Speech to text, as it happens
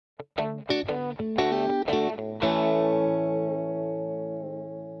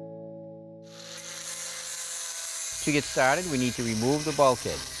To get started, we need to remove the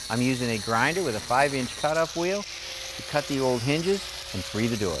bulkhead. I'm using a grinder with a 5-inch cut-off wheel to cut the old hinges and free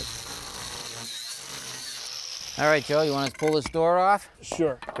the doors. All right, Joe, you want to pull this door off?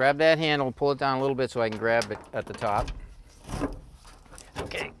 Sure. Grab that handle and pull it down a little bit so I can grab it at the top.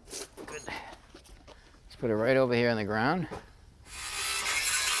 Okay, good. Let's put it right over here on the ground.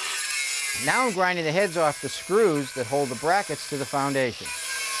 Now I'm grinding the heads off the screws that hold the brackets to the foundation.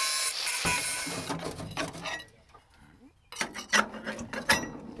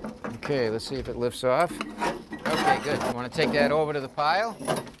 Okay, let's see if it lifts off. Okay, good. You want to take that over to the pile?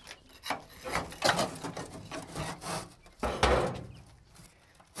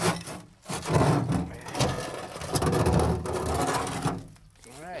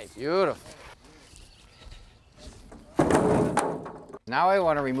 Beautiful. Now I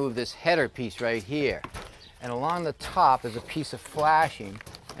want to remove this header piece right here. And along the top is a piece of flashing,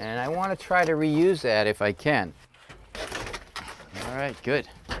 and I want to try to reuse that if I can. All right, good.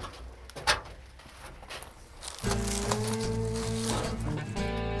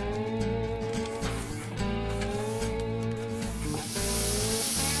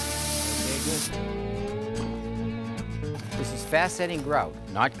 This is fast-setting grout,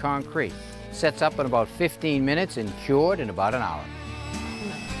 not concrete. Sets up in about 15 minutes and cured in about an hour.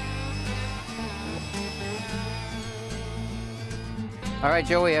 All right,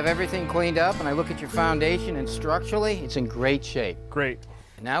 Joe, we have everything cleaned up, and I look at your foundation, and structurally, it's in great shape. Great.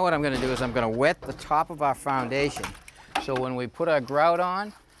 Now what I'm going to do is I'm going to wet the top of our foundation, so when we put our grout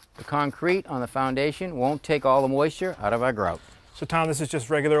on, the concrete on the foundation won't take all the moisture out of our grout. So, Tom, this is just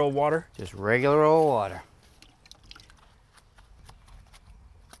regular old water? Just regular old water.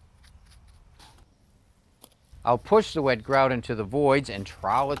 I'll push the wet grout into the voids and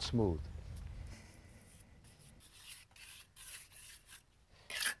trowel it smooth.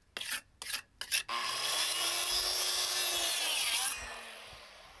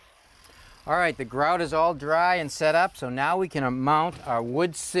 All right, the grout is all dry and set up, so now we can mount our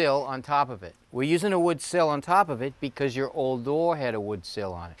wood sill on top of it. We're using a wood sill on top of it because your old door had a wood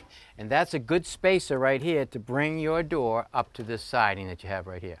sill on it. And that's a good spacer right here to bring your door up to this siding that you have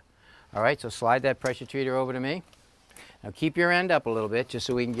right here. All right, so slide that pressure treater over to me. Now keep your end up a little bit just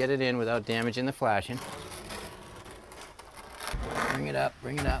so we can get it in without damaging the flashing. Bring it up,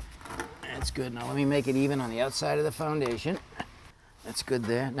 bring it up. That's good. Now let me make it even on the outside of the foundation. That's good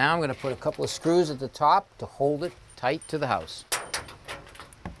there. Now I'm going to put a couple of screws at the top to hold it tight to the house.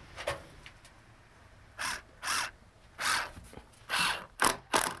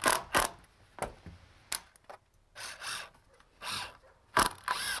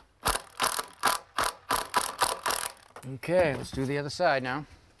 Okay, let's do the other side now.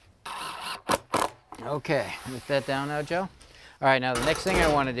 Okay, lift that down now, Joe. All right, now the next thing I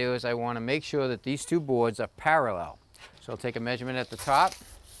want to do is I want to make sure that these two boards are parallel. So I'll take a measurement at the top,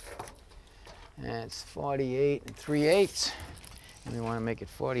 and it's 48 3/8, and we want to make it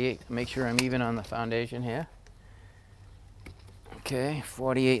 48. Make sure I'm even on the foundation here. Okay,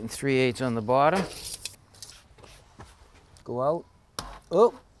 48 3/8 on the bottom. Go out.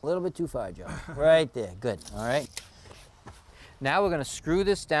 Oh, a little bit too far, Joe. Right there, good, all right. Now we're going to screw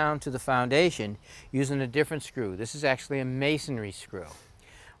this down to the foundation using a different screw. This is actually a masonry screw.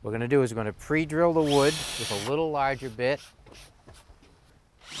 What we're going to do is we're going to pre-drill the wood with a little larger bit.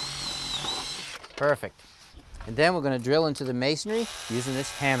 Perfect. And then we're going to drill into the masonry using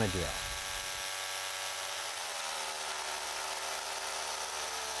this hammer drill.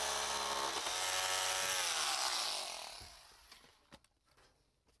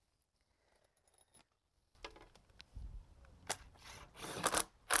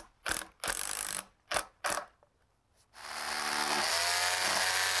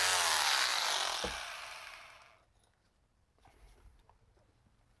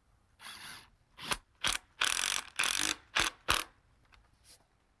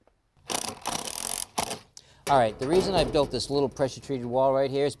 All right, the reason I built this little pressure-treated wall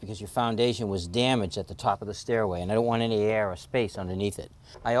right here is because your foundation was damaged at the top of the stairway, and I don't want any air or space underneath it.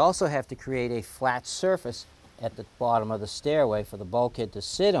 I also have to create a flat surface at the bottom of the stairway for the bulkhead to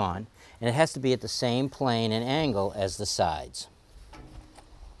sit on, and it has to be at the same plane and angle as the sides.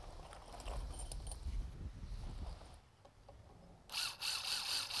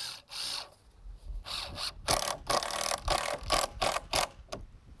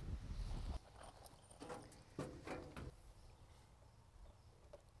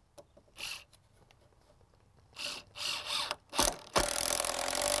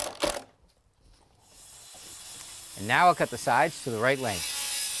 And now I'll cut the sides to the right length.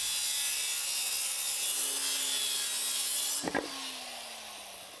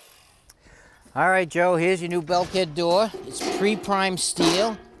 All right, Joe, here's your new bulkhead door. It's pre-primed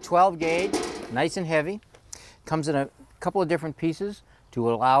steel, 12 gauge, nice and heavy. Comes in a couple of different pieces to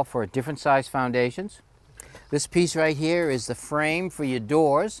allow for different size foundations. This piece right here is the frame for your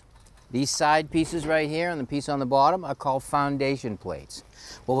doors. These side pieces right here and the piece on the bottom are called foundation plates.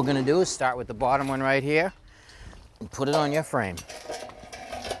 What we're going to do is start with the bottom one right here and put it on your frame.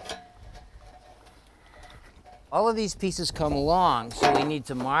 All of these pieces come long, so we need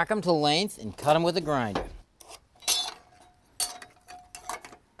to mark them to length and cut them with a grinder.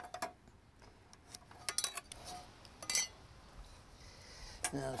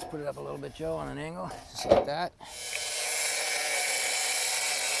 Now let's put it up a little bit, Joe, on an angle, just like that.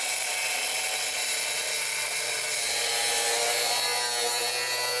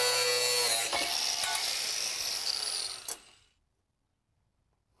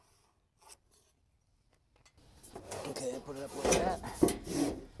 Okay, put it up like that.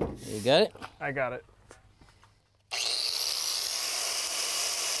 You got it? I got it.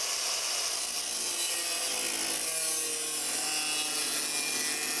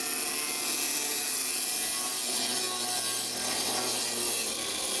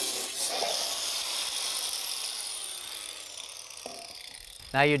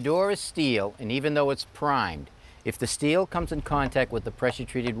 Now your door is steel, and even though it's primed, if the steel comes in contact with the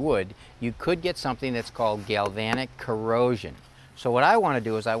pressure-treated wood, you could get something that's called galvanic corrosion. So what I want to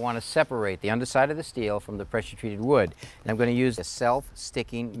do is I want to separate the underside of the steel from the pressure-treated wood. And I'm going to use a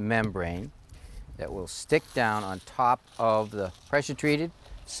self-sticking membrane that will stick down on top of the pressure-treated,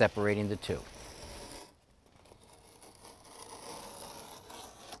 separating the two.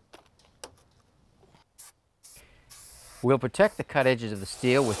 We'll protect the cut edges of the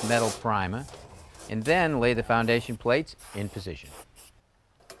steel with metal primer, and then lay the foundation plates in position.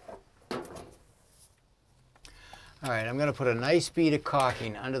 All right, I'm going to put a nice bead of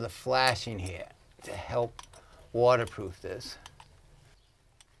caulking under the flashing here to help waterproof this.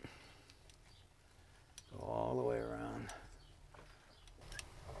 Go all the way around.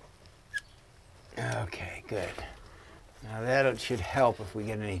 Okay, good. Now that should help if we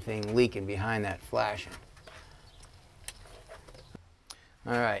get anything leaking behind that flashing.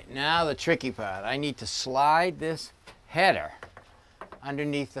 All right, now the tricky part. I need to slide this header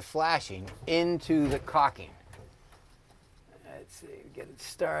underneath the flashing into the caulking. Let's see, get it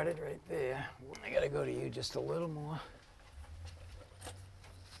started right there. I gotta go to you just a little more.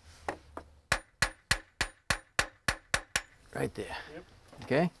 Right there. Yep.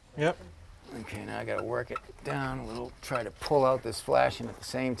 Okay? Yep. Okay, now I gotta work it down a little, try to pull out this flashing at the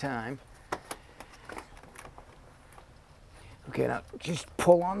same time. Okay, now just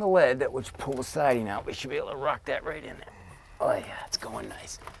pull on the lead, that would pull the siding out. We should be able to rock that right in there. Oh yeah, it's going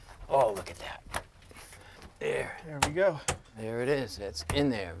nice. Oh, look at that. There. There we go. There it is. It's in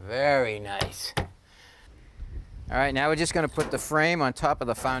there. Very nice. All right, now we're just going to put the frame on top of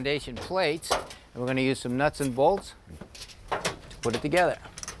the foundation plates, and we're going to use some nuts and bolts to put it together.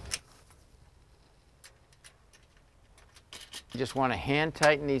 You just want to hand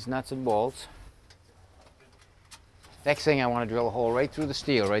tighten these nuts and bolts. Next thing, I want to drill a hole right through the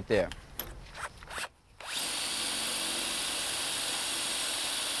steel right there.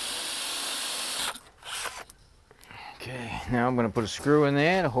 Okay, now I'm going to put a screw in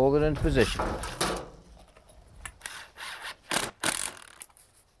there to hold it in position.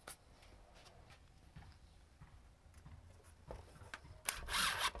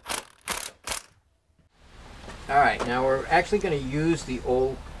 All right, now we're actually going to use the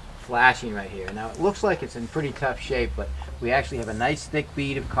old flashing right here. Now it looks like it's in pretty tough shape, but we actually have a nice thick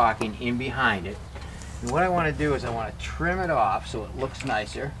bead of caulking in behind it. And what I want to do is I want to trim it off so it looks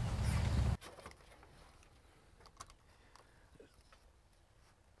nicer.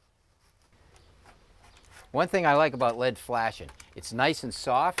 One thing I like about lead flashing, it's nice and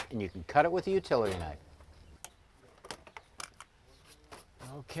soft and you can cut it with a utility knife.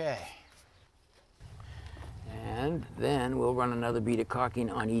 Okay. And then we'll run another bead of caulking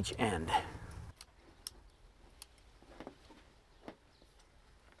on each end.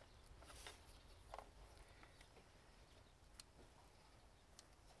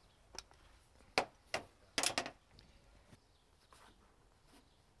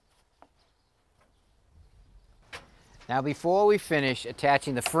 Now before we finish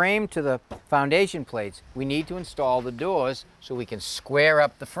attaching the frame to the foundation plates, we need to install the doors so we can square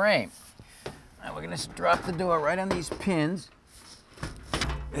up the frame. Now we're going to drop the door right on these pins.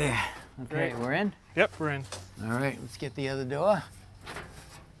 There. Okay, we're in? Yep, we're in. All right, let's get the other door.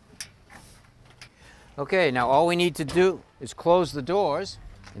 Okay, now all we need to do is close the doors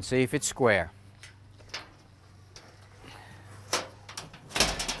and see if it's square.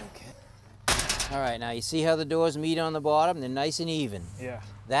 Okay. All right, now you see how the doors meet on the bottom? They're nice and even. Yeah.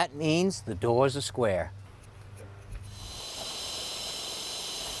 That means the doors are square.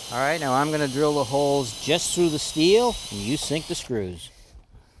 All right, now I'm going to drill the holes just through the steel, and you sink the screws.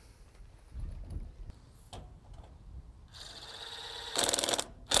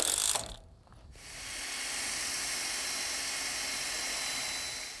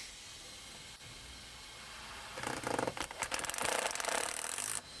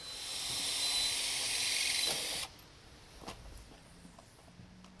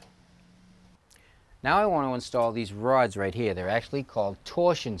 Now I want to install these rods right here. They're actually called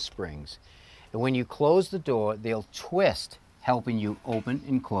torsion springs. And when you close the door, they'll twist, helping you open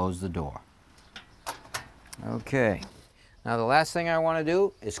and close the door. Okay. Now the last thing I want to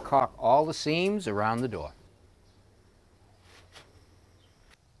do is caulk all the seams around the door.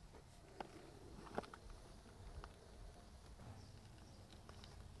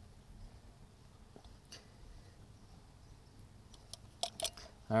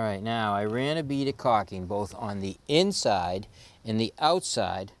 All right, now I ran a bead of caulking both on the inside and the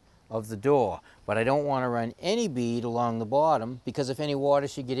outside of the door, but I don't want to run any bead along the bottom because if any water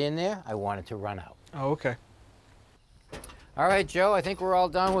should get in there, I want it to run out. Oh, okay. All right, Joe, I think we're all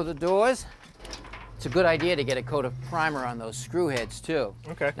done with the doors. It's a good idea to get a coat of primer on those screw heads too.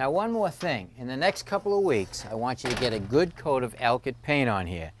 Okay. Now one more thing, in the next couple of weeks, I want you to get a good coat of Alkyd paint on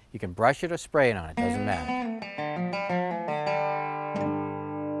here. You can brush it or spray it on, it doesn't matter.